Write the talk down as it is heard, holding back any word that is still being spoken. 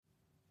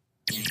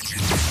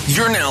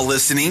You're now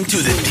listening to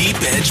the Deep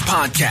Edge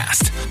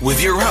Podcast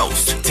with your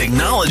host,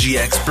 technology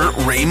expert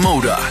Ray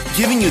Moda,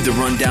 giving you the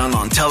rundown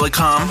on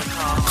telecom,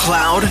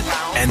 cloud,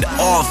 and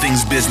all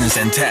things business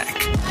and tech.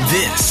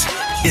 This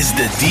is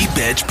the Deep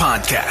Edge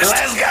Podcast.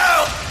 Let's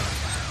go!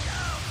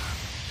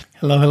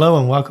 Hello,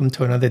 and welcome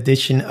to another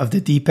edition of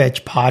the Deep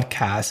Edge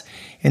Podcast.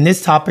 In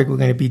this topic, we're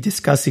going to be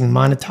discussing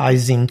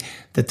monetizing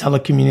the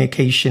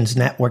telecommunications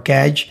network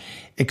edge,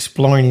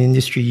 exploring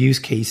industry use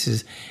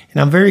cases.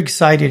 And I'm very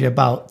excited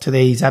about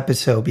today's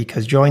episode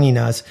because joining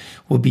us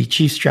will be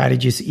Chief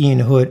Strategist Ian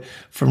Hood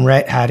from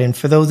Red Hat. And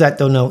for those that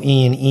don't know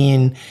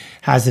Ian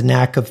has a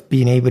knack of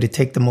being able to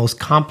take the most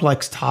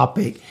complex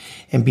topic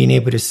and being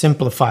able to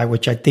simplify,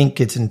 which I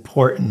think is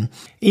important.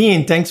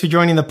 Ian, thanks for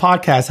joining the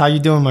podcast. How you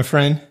doing, my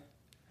friend?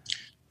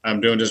 I'm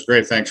doing just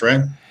great. Thanks,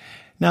 Ray.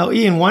 Now,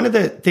 Ian, one of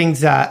the things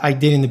that I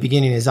did in the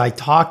beginning is I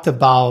talked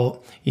about,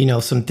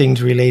 some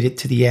things related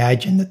to the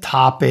edge and the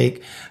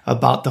topic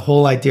about the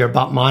whole idea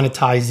about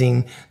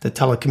monetizing the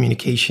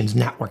telecommunications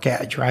network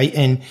edge, right?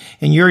 And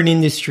you're an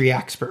industry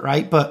expert,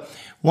 right? But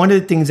one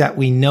of the things that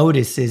we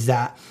noticed is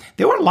that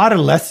there were a lot of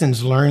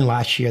lessons learned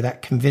last year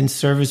that convinced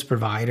service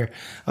provider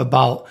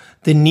about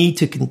the need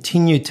to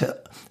continue to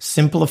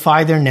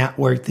simplify their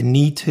network, the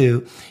need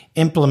to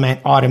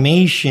implement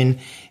automation,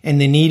 and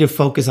the need to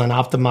focus on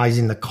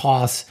optimizing the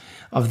costs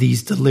of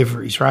these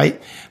deliveries, right?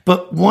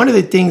 But one of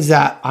the things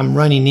that I'm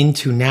running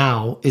into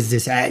now is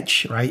this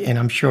edge, right? And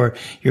I'm sure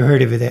you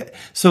heard of it.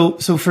 So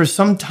for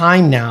some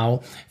time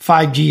now,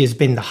 5G has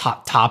been the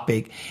hot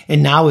topic,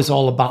 and now it's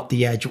all about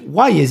the edge.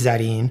 Why is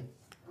that, Ian?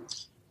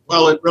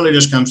 Well, it really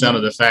just comes down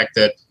to the fact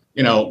that,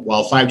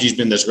 while 5G's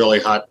been this really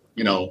hot,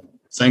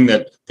 thing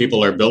that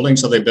people are building,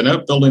 so they've been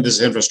out building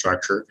this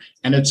infrastructure,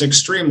 and it's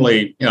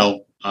extremely,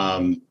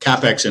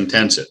 CapEx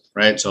intensive,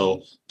 right?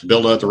 So to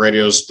build out the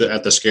radios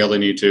at the scale they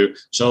need to.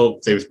 So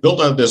they've built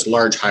out this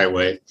large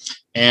highway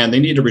and they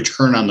need a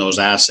return on those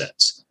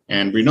assets.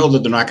 And we know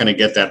that they're not going to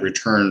get that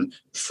return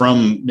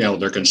from,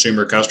 their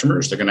consumer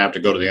customers. They're going to have to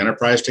go to the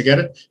enterprise to get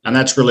it. And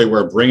that's really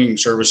where bringing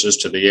services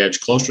to the edge,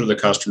 closer to the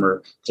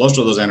customer, closer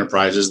to those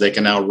enterprises, they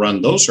can now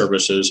run those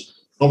services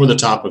over the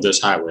top of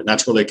this highway. And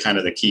that's really kind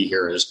of the key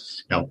here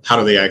is, how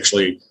do they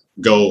actually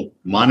go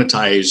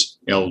monetize,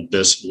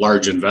 this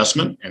large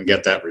investment and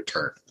get that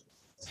return?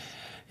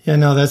 Yeah,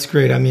 no, that's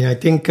great. I mean, I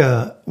think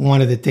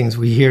one of the things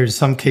we hear, in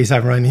some case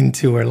I've run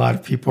into where a lot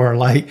of people are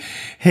like,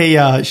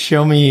 hey,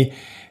 show me,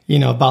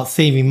 about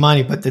saving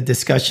money, but the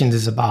discussion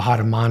is about how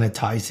to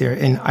monetize there.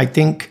 And I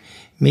think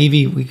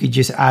maybe we could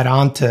just add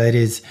on to it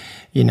is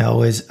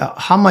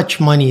how much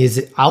money is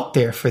it out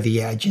there for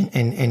the edge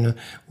and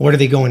what are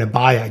they going to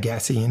buy, I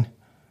guess, Ian?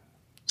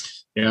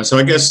 Yeah, so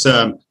I guess,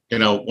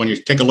 when you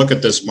take a look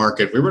at this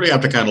market, we really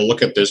have to kind of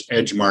look at this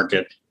edge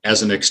market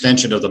as an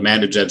extension of the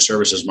managed edge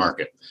services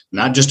market,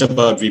 not just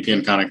about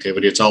VPN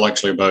connectivity. It's all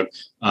actually about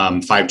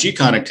 5G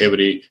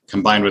connectivity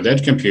combined with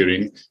edge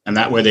computing. And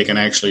that way they can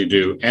actually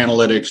do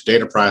analytics,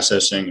 data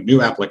processing,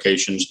 new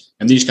applications,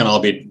 and these can all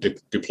be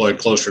deployed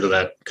closer to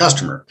that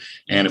customer.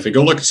 And if we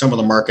go look at some of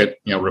the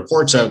market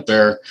reports out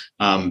there,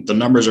 the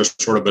numbers are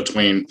sort of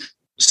between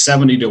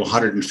 $70 to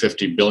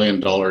 $150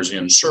 billion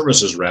in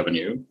services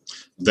revenue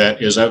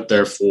that is out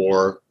there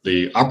for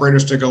the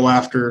operators to go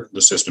after,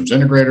 the systems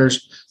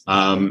integrators,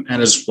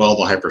 and as well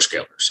the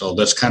hyperscalers. So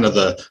that's kind of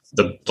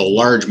the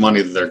large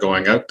money that they're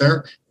going out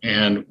there.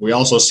 And we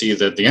also see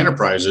that the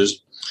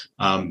enterprises,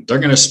 they're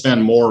going to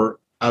spend more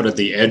out at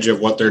the edge of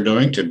what they're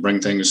doing to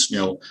bring things,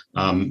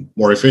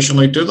 more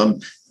efficiently to them.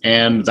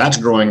 And that's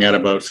growing at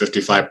about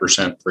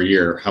 55% per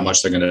year, how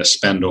much they're going to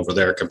spend over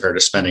there compared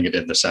to spending it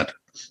in the center.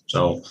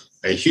 So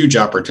a huge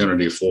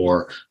opportunity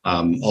for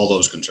all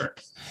those concerned.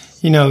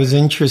 It was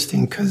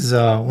interesting because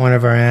one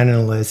of our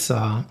analysts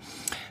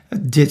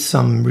did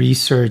some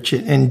research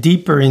and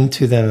deeper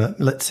into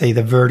let's say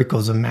the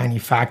verticals of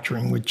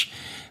manufacturing, which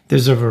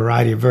there's a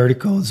variety of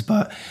verticals,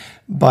 but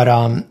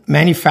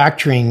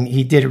manufacturing,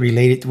 he did it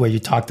related to what you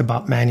talked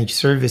about managed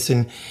service.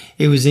 And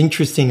it was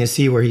interesting to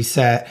see where he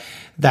said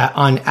that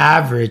on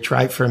average,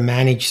 right, for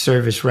managed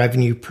service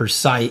revenue per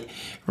site,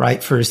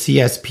 right, for a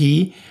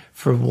CSP,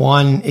 for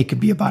one, it could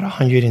be about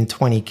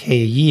 $120K a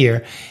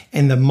year.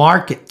 And the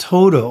market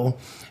total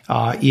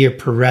year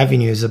per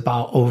revenue is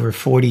about over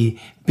 $40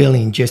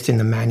 billion just in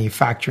the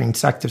manufacturing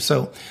sector.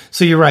 So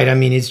you're right. I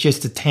mean, it's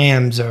just the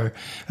TAMs are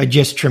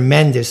just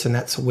tremendous, and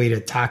that's a way to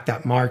attack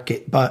that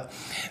market. But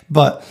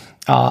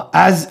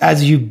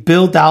as you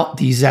build out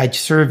these edge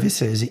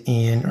services,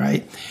 Ian,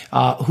 right,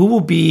 who will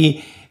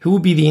be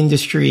the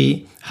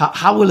industry?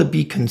 How will it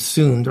be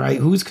consumed, right?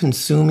 Who's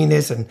consuming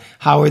this and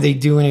how are they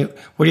doing it?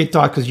 What are your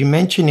thoughts? Because you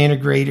mentioned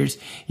integrators,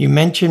 you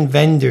mentioned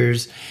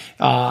vendors.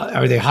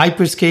 Are they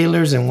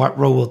hyperscalers, and what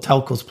role will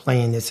telcos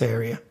play in this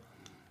area?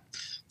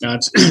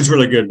 It's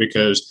really good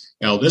because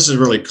this is a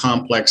really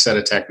complex set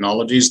of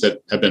technologies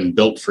that have been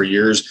built for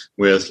years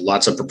with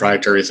lots of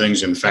proprietary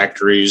things in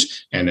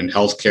factories and in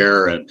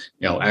healthcare and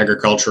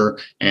agriculture,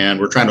 and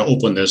we're trying to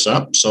open this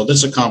up. So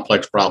this is a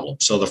complex problem.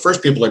 So the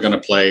first people that are going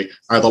to play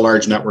are the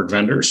large network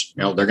vendors.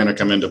 They're going to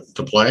come into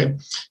play,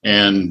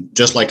 and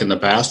just like in the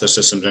past, the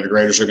systems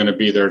integrators are going to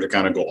be there to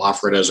kind of go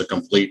offer it as a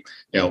complete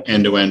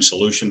end-to-end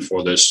solution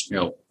for this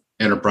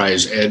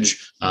enterprise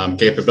edge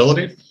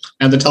capability.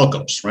 And the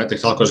telcos, right? The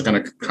telcos are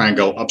going to try and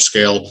go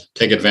upscale,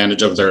 take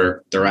advantage of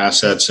their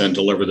assets, and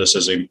deliver this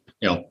as an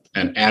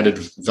added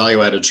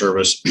value-added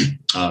service.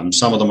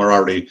 Some of them are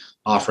already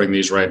offering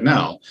these right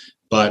now,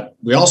 but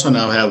we also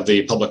now have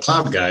the public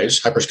cloud guys,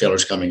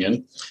 hyperscalers, coming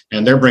in,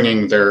 and they're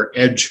bringing their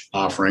edge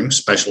offerings,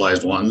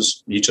 specialized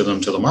ones, each of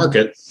them to the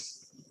market,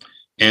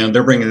 and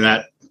they're bringing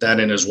that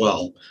in as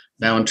well.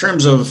 Now, in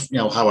terms of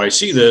how I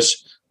see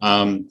this,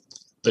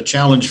 the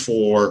challenge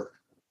for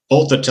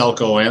both the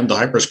telco and the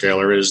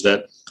hyperscaler is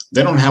that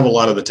they don't have a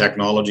lot of the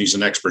technologies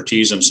and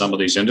expertise in some of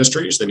these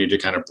industries. They need to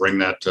kind of bring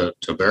that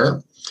to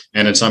bear.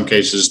 And in some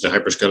cases, the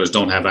hyperscalers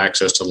don't have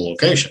access to the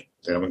location.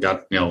 They haven't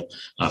got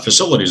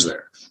facilities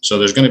there. So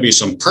there's going to be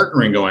some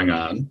partnering going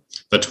on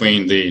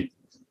between the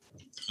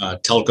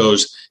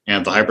telcos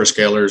and the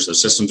hyperscalers, the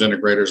systems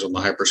integrators and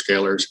the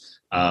hyperscalers.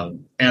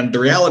 And the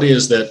reality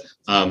is that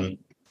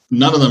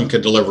none of them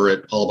could deliver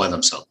it all by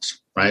themselves,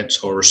 right?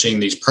 So we're seeing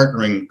these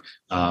partnering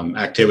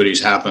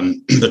activities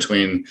happen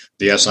between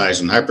the SIs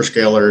and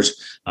hyperscalers,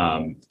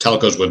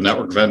 telcos with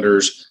network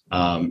vendors,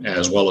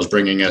 as well as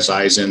bringing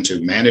SIs in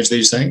to manage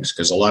these things.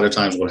 Because a lot of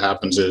times what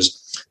happens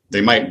is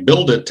they might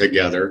build it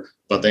together,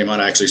 but they might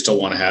actually still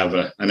want to have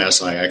an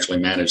SI actually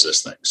manage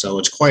this thing. So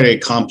it's quite a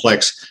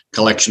complex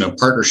collection of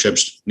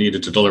partnerships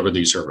needed to deliver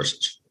these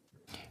services.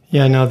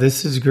 Yeah, no,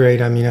 this is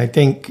great. I mean, I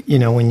think,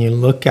 when you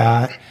look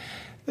at,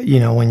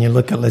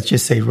 let's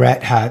just say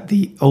Red Hat,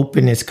 the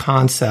openness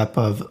concept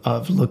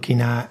of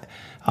looking at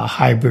a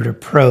hybrid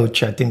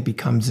approach, I think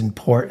becomes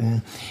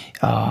important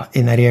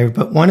in that area.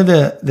 But one of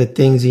the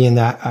things, Ian,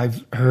 that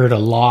I've heard a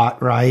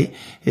lot, right,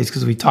 is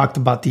because we talked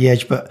about the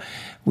edge, but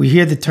we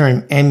hear the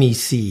term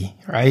MEC,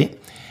 right?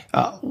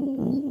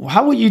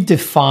 How would you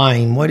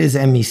define what is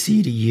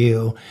MEC to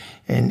you?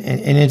 And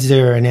is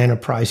there an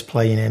enterprise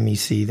play in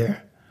MEC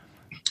there?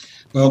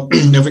 Well,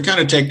 if we kind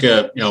of take,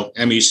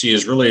 MEC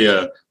is really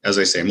as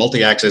I say,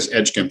 multi-access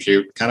edge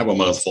compute, kind of a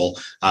mouthful.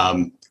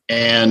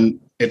 And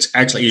it's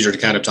actually easier to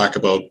kind of talk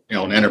about,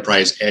 an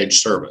enterprise edge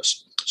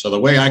service. So the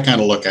way I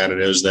kind of look at it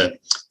is that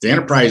the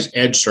enterprise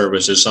edge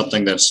service is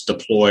something that's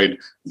deployed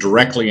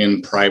directly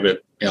in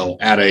private,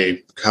 at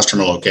a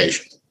customer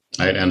location.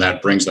 Right? And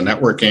that brings the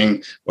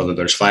networking, whether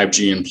there's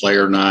 5G in play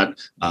or not,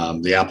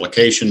 the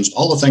applications,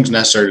 all the things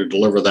necessary to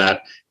deliver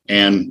that,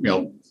 and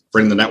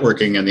bring the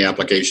networking and the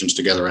applications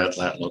together at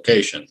that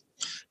location.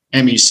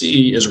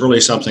 MEC is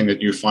really something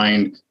that you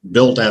find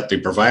built at the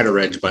provider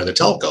edge by the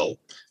telco,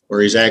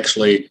 where he's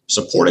actually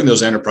supporting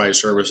those enterprise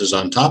services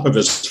on top of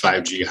his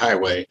 5G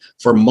highway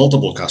for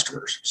multiple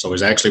customers. So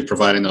he's actually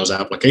providing those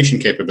application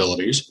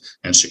capabilities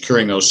and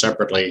securing those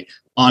separately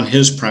on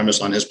his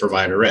premise, on his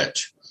provider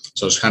edge.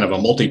 So it's kind of a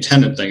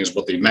multi-tenant thing is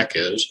what the MEC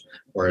is,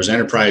 whereas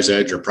enterprise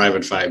edge or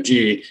private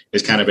 5G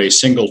is kind of a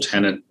single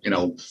tenant,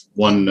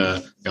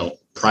 one,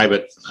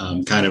 private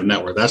kind of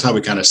network. That's how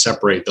we kind of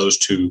separate those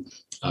two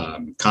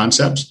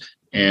concepts.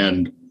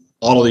 And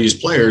all of these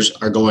players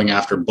are going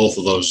after both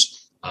of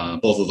those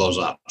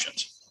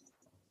options.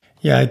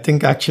 Yeah, I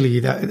think actually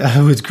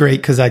that was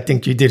great because I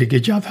think you did a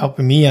good job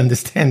helping me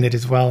understand it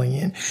as well,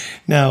 Ian.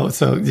 Now,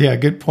 so yeah,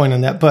 good point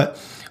on that. But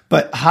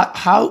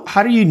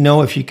how do you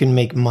know if you can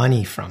make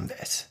money from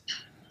this?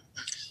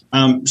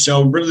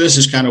 So really, this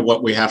is kind of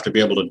what we have to be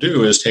able to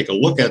do is take a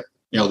look at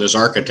this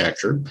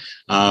architecture,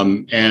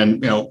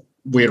 and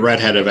we at Red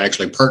Hat have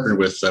actually partnered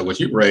with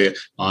you, Ray,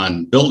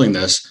 on building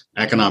this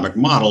economic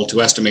model to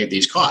estimate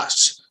these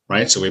costs.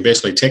 Right, so we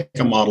basically take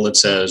a model that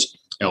says,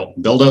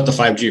 build out the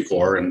 5G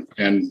core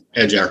and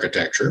edge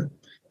architecture,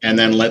 and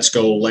then let's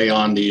go lay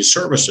on these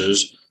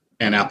services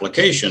and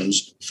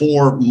applications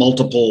for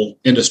multiple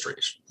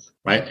industries,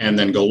 right? And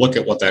then go look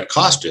at what that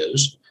cost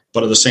is,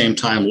 but at the same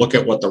time, look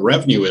at what the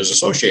revenue is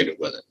associated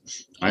with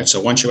it, right? So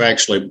once you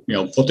actually,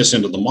 put this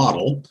into the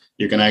model,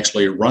 you can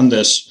actually run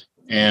this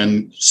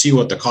and see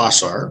what the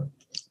costs are,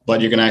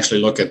 but you can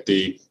actually look at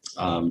the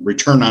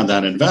return on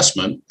that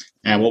investment.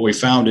 And what we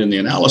found in the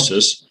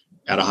analysis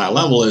at a high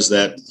level is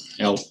that,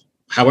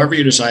 however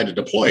you decide to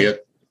deploy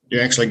it,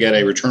 you actually get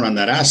a return on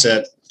that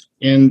asset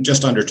in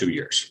just under 2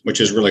 years, which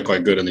is really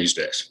quite good in these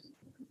days.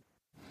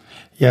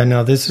 Yeah,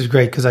 no, this is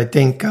great because I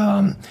think,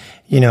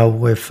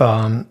 with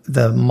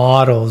the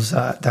models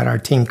that our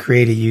team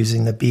created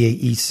using the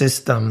BAE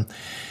system,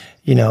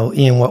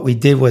 Ian, what we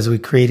did was we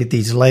created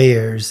these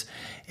layers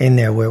in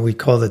there where we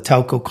call the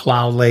telco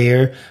cloud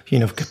layer,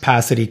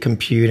 capacity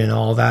compute and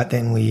all that.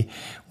 Then we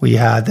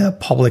had the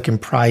public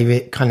and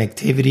private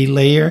connectivity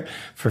layer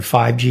for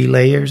 5G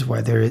layers,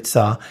 whether it's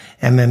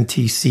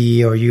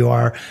MMTC or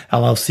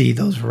URLLC,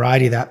 those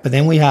variety of that. But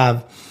then we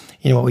have,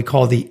 what we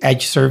call the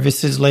edge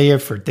services layer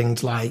for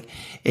things like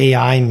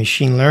AI and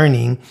machine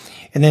learning.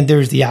 And then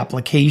there's the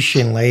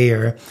application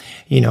layer,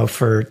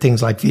 for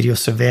things like video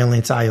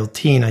surveillance,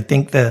 IoT. And I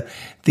think the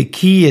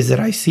key is that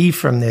I see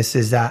from this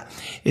is that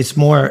it's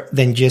more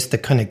than just the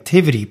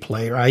connectivity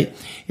play, right?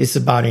 It's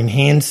about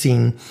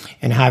enhancing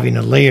and having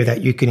a layer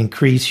that you can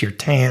increase your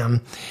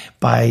TAM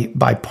by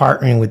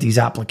partnering with these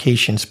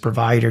applications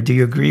provider. Do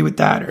you agree with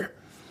that? Or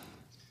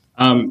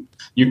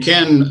you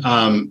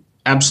can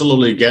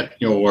absolutely get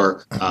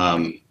your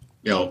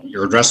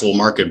addressable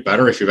market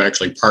better if you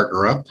actually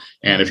partner up.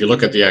 And if you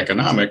look at the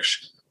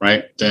economics,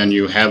 right, then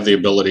you have the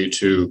ability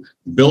to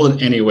build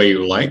it any way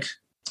you like.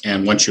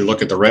 And once you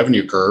look at the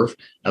revenue curve,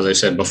 as I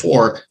said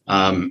before,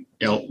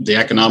 the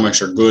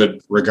economics are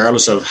good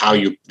regardless of how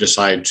you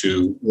decide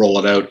to roll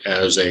it out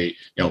as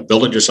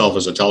build it yourself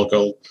as a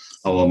telco,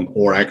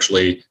 or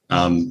actually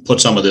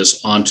put some of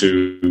this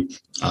onto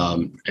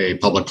a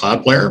public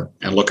cloud player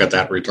and look at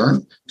that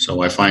return.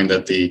 So I find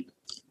that the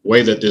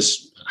way that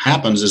this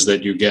happens is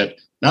that you get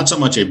not so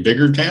much a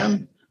bigger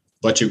TAM,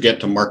 but you get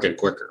to market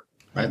quicker,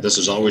 right? This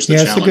is always the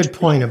challenge. Yeah, that's a good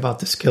point about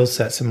the skill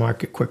sets and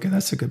market quicker.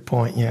 That's a good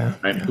point, yeah.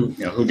 Right?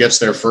 Yeah. Who gets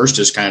there first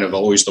is kind of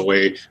always the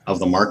way of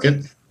the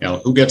market.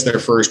 Who gets there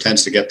first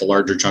tends to get the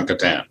larger chunk of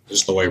TAM.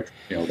 This is the way,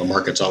 the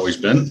market's always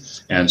been.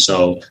 And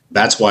so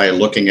that's why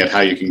looking at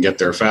how you can get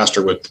there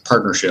faster with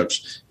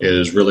partnerships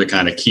is really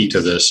kind of key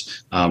to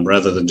this,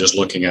 rather than just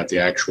looking at the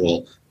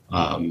actual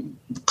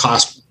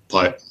cost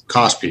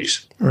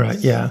piece. Right,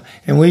 yeah.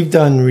 And we've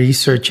done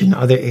research in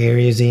other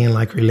areas, Ian,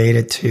 like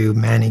related to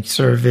managed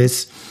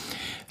service,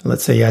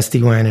 let's say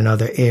SD-WAN and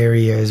other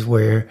areas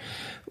where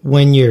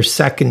when you're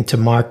second to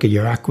market,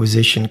 your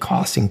acquisition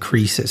cost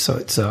increases. So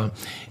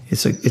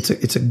it's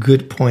a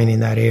good point in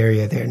that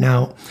area there.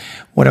 Now,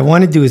 what I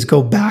want to do is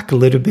go back a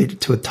little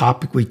bit to a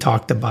topic we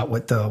talked about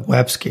with the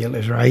web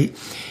scalers, right?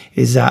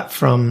 Is that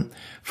from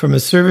a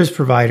service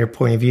provider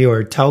point of view or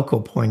a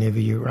telco point of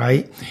view,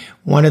 right?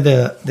 One of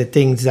the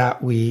things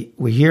that we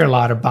hear a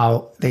lot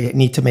about, they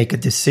need to make a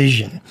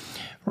decision,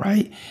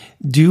 right?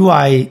 Do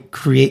I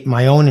create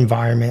my own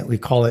environment? We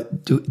call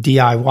it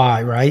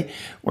DIY, right?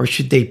 Or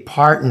should they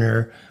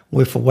partner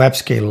with a web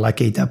scaler like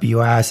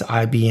AWS,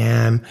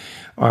 IBM,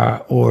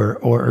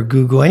 or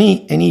Google?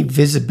 Any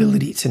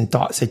visibilities and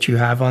thoughts that you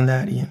have on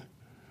that, Ian?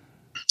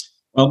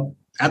 Well,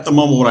 at the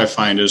moment, what I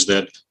find is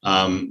that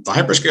the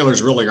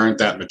hyperscalers really aren't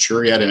that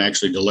mature yet in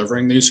actually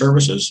delivering these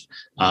services.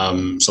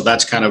 So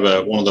that's kind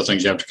of one of the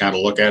things you have to kind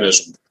of look at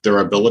is their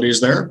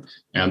abilities there.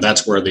 And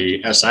that's where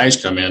the SIs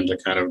come in to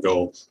kind of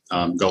go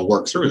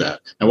work through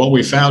that. And what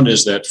we found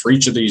is that for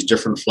each of these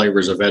different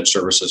flavors of edge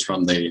services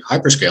from the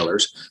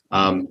hyperscalers,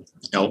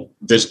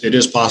 it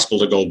is possible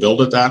to go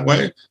build it that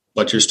way,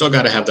 but you still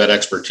got to have that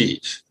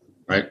expertise,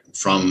 right,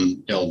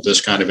 from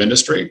this kind of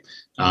industry.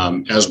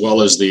 As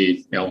well as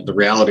the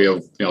reality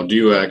of do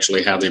you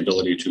actually have the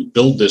ability to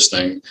build this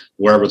thing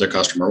wherever the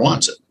customer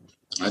wants it,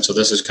 right? So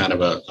this is kind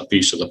of a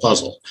piece of the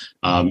puzzle.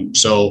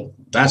 So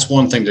that's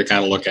one thing to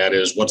kind of look at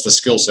is what's the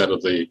skill set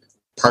of the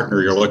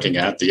partner you're looking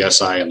at, the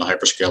SI and the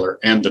hyperscaler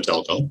and the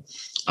telco,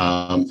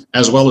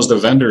 as well as the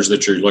vendors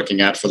that you're looking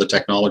at for the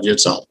technology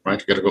itself, right?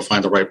 You got to go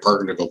find the right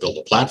partner to go build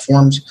the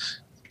platforms,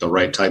 the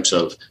right types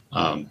of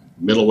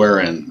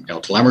middleware and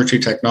telemetry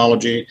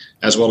technology,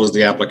 as well as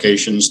the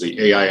applications,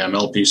 the AI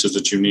ML pieces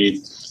that you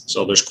need.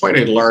 So there's quite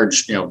a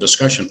large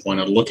discussion point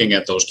on looking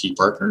at those key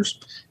partners.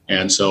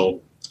 And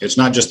so it's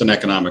not just an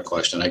economic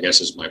question, I guess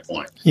is my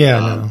point.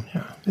 Yeah,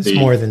 it's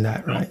more than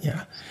that, right?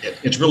 Yeah.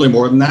 It's really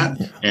more than that.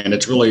 Yeah. And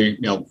it's really,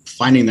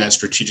 finding that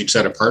strategic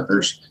set of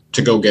partners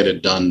to go get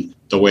it done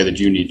the way that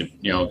you need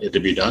it to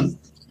be done.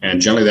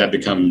 And generally that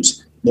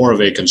becomes more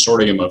of a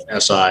consortium of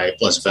SI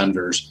plus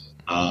vendors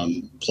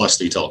plus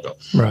the telco.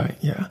 Right.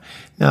 Yeah.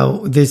 Now,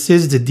 this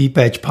is the Deep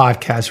Edge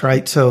podcast,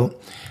 right? So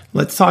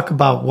let's talk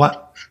about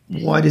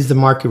what is the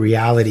market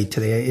reality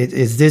today?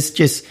 Is this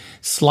just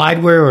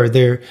slideware, or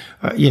there,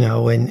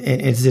 and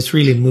is this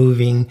really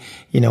moving?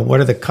 What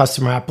are the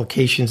customer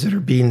applications that are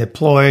being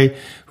deployed?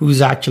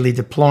 Who's actually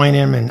deploying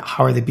them, and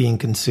how are they being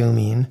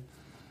consumed?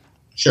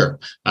 Sure.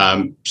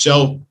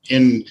 So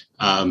we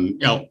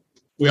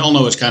all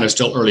know it's kind of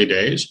still early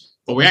days.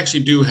 But we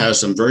actually do have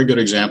some very good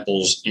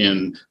examples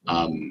in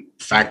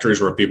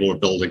factories where people are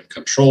building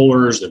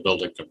controllers, they're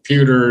building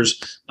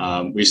computers.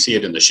 We see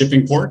it in the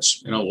shipping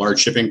ports,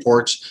 large shipping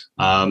ports,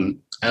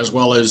 as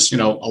well as, a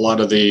lot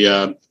of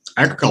the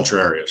agriculture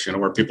areas,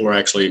 where people are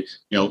actually,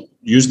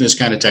 using this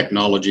kind of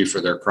technology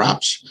for their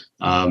crops.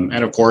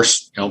 And of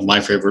course,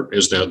 my favorite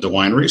is the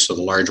wineries. So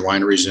the large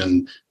wineries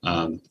in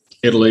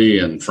Italy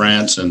and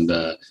France and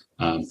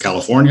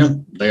California,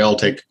 they all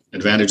take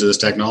advantage of this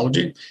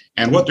technology.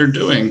 And what they're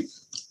doing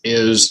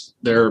is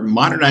they're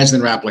modernizing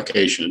their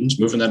applications,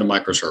 moving them to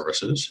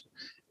microservices,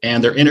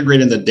 and they're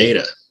integrating the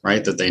data,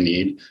 right, that they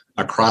need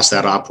across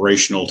that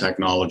operational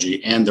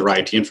technology and their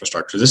IT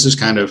infrastructure. This is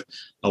kind of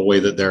a way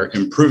that they're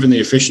improving the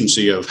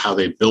efficiency of how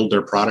they build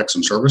their products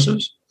and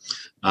services.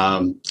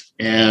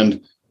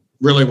 And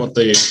really what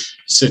the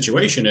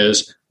situation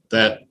is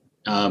that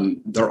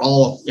they're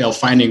all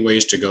finding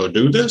ways to go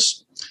do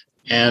this.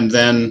 And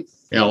then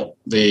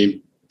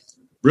the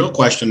real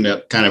question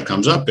that kind of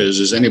comes up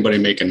is anybody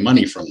making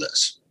money from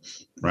this,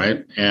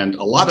 right? And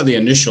a lot of the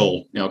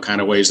initial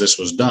kind of ways this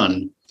was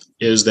done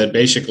is that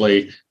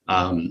basically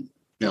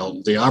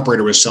the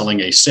operator was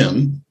selling a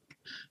SIM,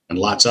 and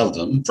lots of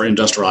them, for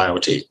industrial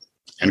IoT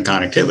and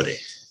connectivity,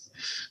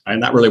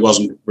 and that really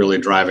wasn't really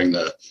driving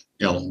the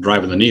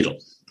needle.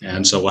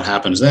 And so what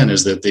happens then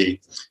is that the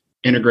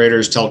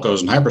integrators,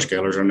 telcos, and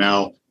hyperscalers are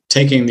now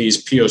taking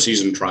these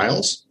POCs and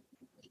trials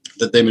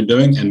that they've been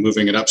doing and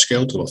moving it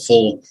upscale to a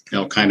full,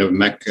 kind of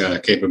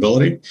MEC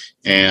capability.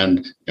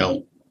 And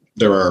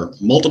there are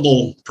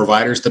multiple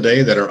providers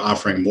today that are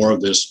offering more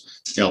of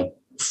this,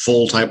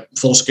 full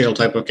scale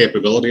type of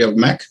capability of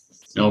MEC,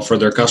 for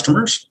their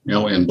customers,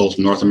 in both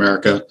North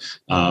America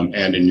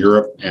and in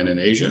Europe and in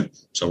Asia.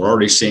 So we're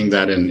already seeing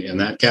that in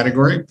that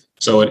category.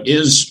 So it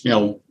is,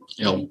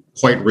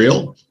 quite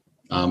real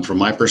from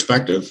my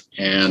perspective,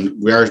 and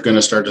we are going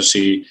to start to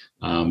see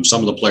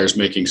some of the players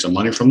making some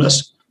money from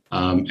this,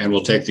 and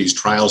we'll take these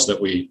trials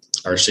that we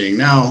are seeing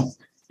now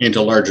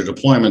into larger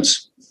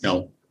deployments.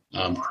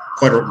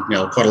 Quite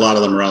a lot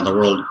of them around the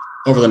world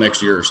over the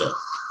next year or so.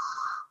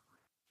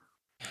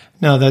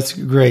 No, that's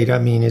great. I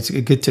mean, it's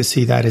good to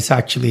see that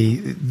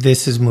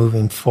this is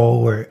moving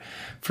forward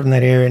from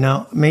that area.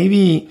 Now,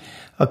 maybe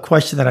a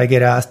question that I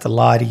get asked a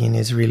lot, Ian,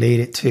 is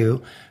related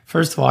to,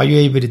 first of all, are you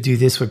able to do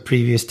this with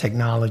previous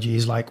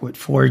technologies like with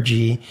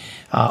 4G,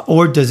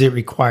 or does it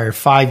require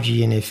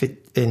 5G? And if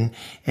it, and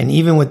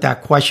even with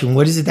that question,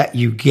 what is it that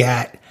you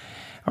get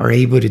or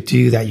able to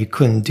do that you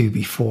couldn't do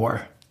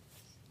before?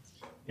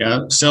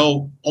 Yeah,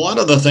 so a lot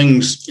of the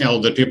things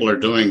that people are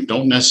doing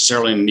don't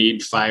necessarily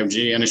need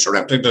 5G, and you sort of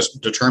have to just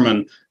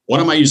determine,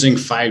 what am I using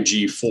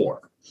 5G for,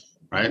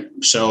 right?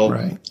 So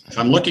If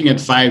I'm looking at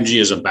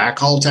 5G as a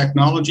backhaul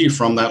technology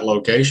from that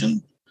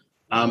location,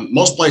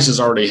 most places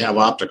already have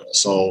optical,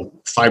 so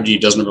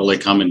 5G doesn't really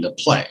come into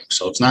play.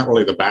 So it's not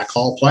really the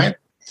backhaul play.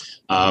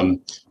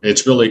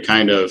 It's really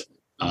kind of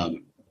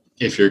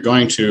if you're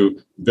going to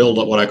build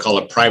what I call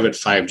a private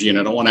 5G, and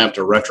I don't want to have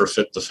to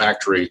retrofit the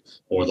factory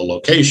or the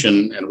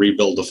location and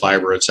rebuild the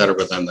fiber, et cetera,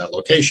 within that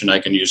location, I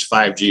can use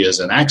 5G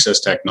as an access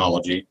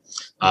technology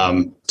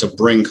to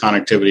bring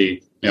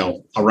connectivity,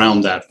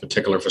 around that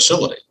particular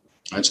facility.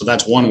 Right? So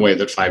that's one way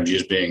that 5G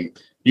is being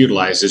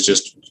utilized, is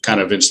just kind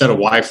of, instead of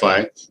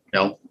Wi-Fi,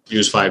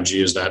 use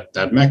 5G as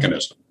that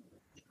mechanism.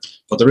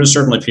 But there is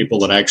certainly people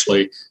that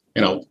actually,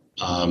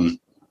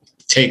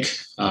 take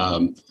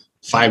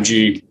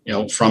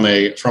 5G, from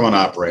an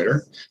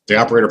operator. The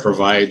operator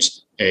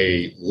provides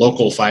a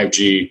local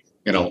 5G,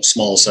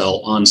 small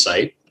cell on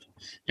site,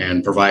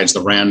 and provides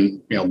the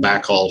RAN,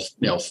 backhaul,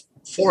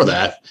 for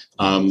that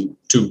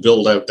to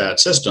build out that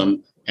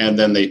system. And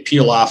then they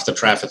peel off the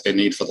traffic they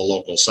need for the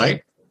local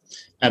site,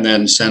 and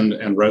then send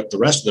and route the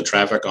rest of the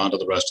traffic onto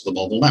the rest of the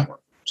mobile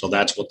network. So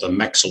that's what the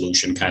MEC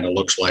solution kind of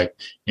looks like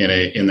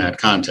in that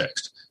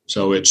context.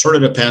 So it sort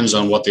of depends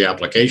on what the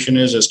application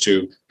is as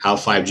to how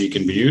 5G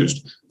can be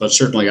used, but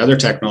certainly other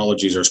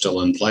technologies are still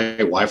in play.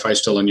 Wi-Fi is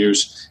still in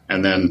use.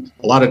 And then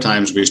a lot of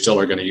times we still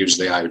are going to use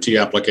the IoT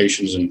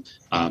applications and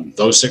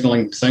those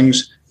signaling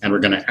things, and we're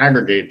going to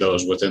aggregate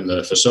those within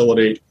the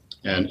facility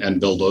and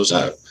build those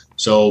out.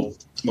 So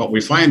what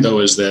we find, though,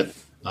 is that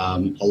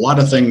a lot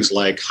of things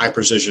like high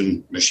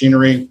precision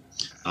machinery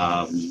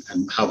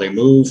and how they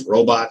move,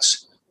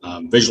 robots,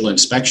 visual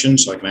inspection,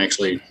 so I can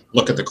actually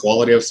look at the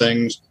quality of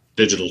things,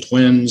 digital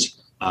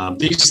twins.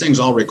 These things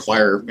all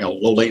require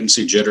low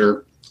latency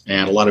jitter,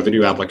 and a lot of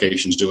video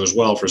applications do as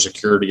well for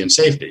security and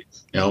safety.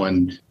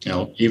 Even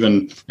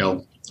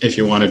if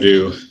you want to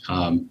do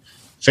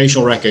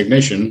facial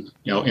recognition,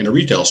 in a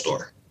retail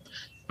store,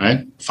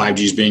 right? 5G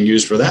is being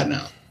used for that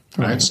now,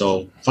 right?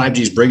 So 5G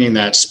is bringing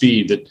that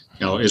speed that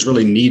is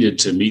really needed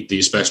to meet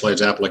these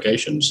specialized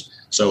applications.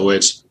 So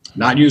it's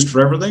not used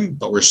for everything,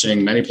 but we're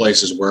seeing many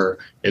places where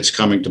it's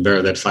coming to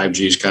bear that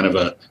 5G is kind of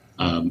a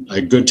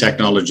good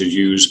technology to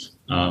use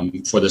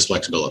for this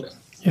flexibility.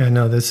 Yeah,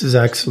 no, this is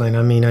excellent.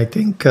 I mean, I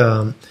think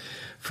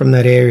from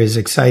that area, it's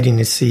exciting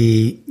to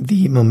see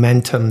the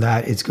momentum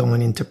that is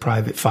going into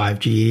private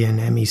 5G and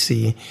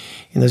MEC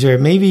in those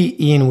areas. Maybe,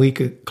 Ian, we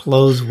could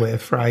close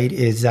with, right,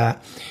 is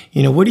that,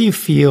 what do you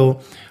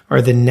feel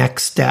are the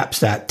next steps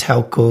that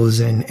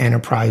telcos and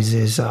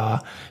enterprises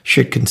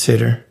should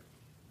consider?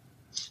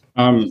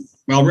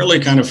 Well, really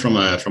kind of from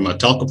a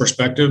telco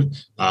perspective,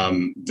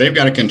 they've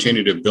got to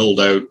continue to build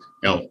out,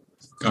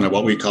 kind of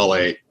what we call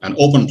an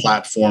open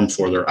platform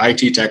for their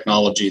IT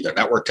technology, their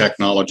network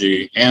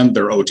technology, and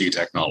their OT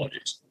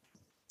technologies,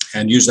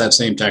 and use that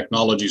same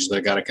technology so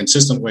they've got a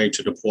consistent way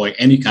to deploy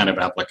any kind of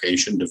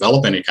application,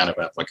 develop any kind of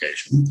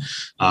application,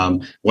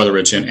 whether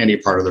it's in any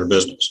part of their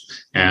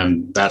business.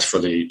 And that's for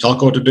the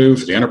telco to do,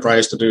 for the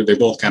enterprise to do. They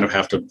both kind of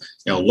have to,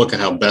 look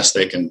at how best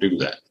they can do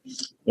that.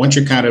 Once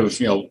you kind of,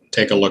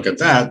 take a look at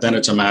that, then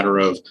it's a matter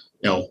of,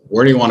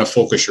 where do you want to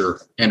focus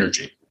your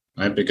energy,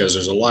 right? Because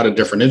there's a lot of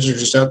different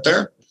industries out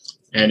there,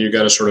 and you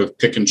got to sort of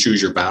pick and choose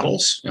your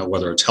battles,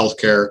 whether it's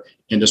healthcare,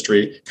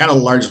 industry. Kind of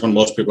the largest one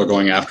most people are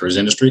going after is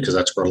industry because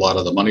that's where a lot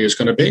of the money is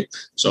going to be.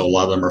 So a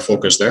lot of them are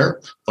focused there.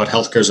 But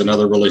healthcare is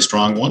another really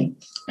strong one.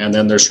 And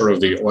then there's sort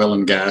of the oil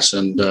and gas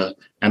and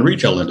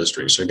retail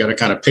industry. So you got to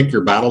kind of pick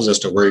your battles as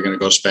to where you're going to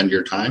go spend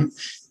your time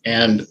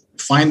and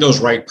find those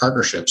right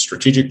partnerships,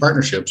 strategic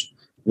partnerships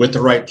with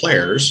the right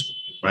players,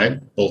 right?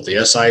 Both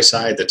the SI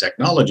side, the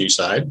technology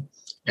side,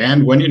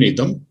 and when you need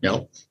them,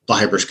 the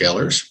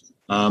hyperscalers,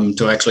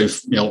 to actually,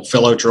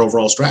 fill out your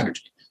overall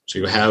strategy. So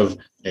you have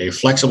a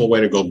flexible way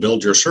to go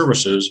build your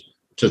services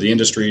to the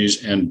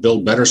industries and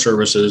build better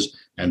services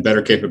and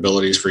better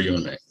capabilities for you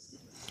and me.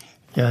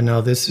 Yeah,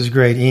 no, this is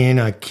great, Ian.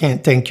 I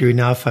can't thank you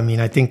enough. I mean,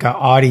 I think our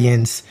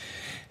audience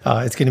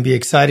is going to be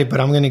excited, but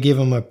I'm going to give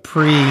them a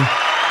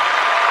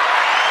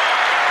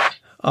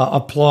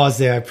applause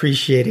there. I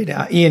appreciate it.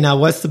 Ian, now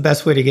what's the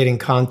best way to get in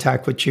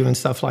contact with you and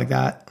stuff like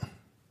that?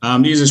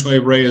 The easiest way,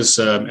 Ray, is,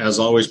 as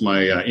always,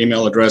 my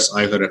email address,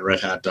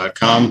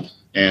 ihood@redhat.com.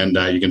 And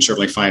you can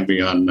certainly find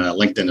me on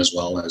LinkedIn as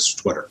well as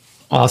Twitter.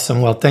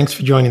 Awesome. Well, thanks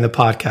for joining the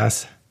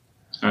podcast.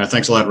 All right.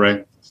 Thanks a lot,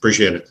 Ray.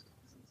 Appreciate it.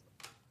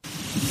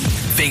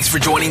 Thanks for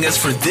joining us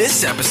for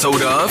this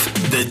episode of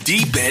the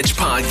Deep Edge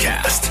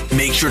Podcast.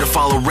 Make sure to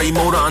follow Ray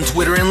Moda on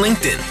Twitter and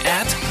LinkedIn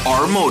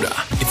 @RModa.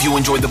 If you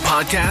enjoyed the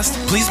podcast,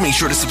 please make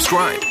sure to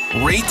subscribe,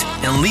 rate,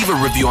 and leave a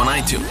review on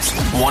iTunes.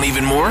 Want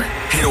even more?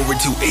 Head over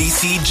to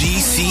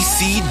acgcc.com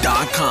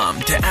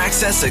to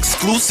access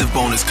exclusive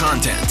bonus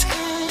content.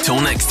 Till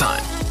next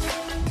time.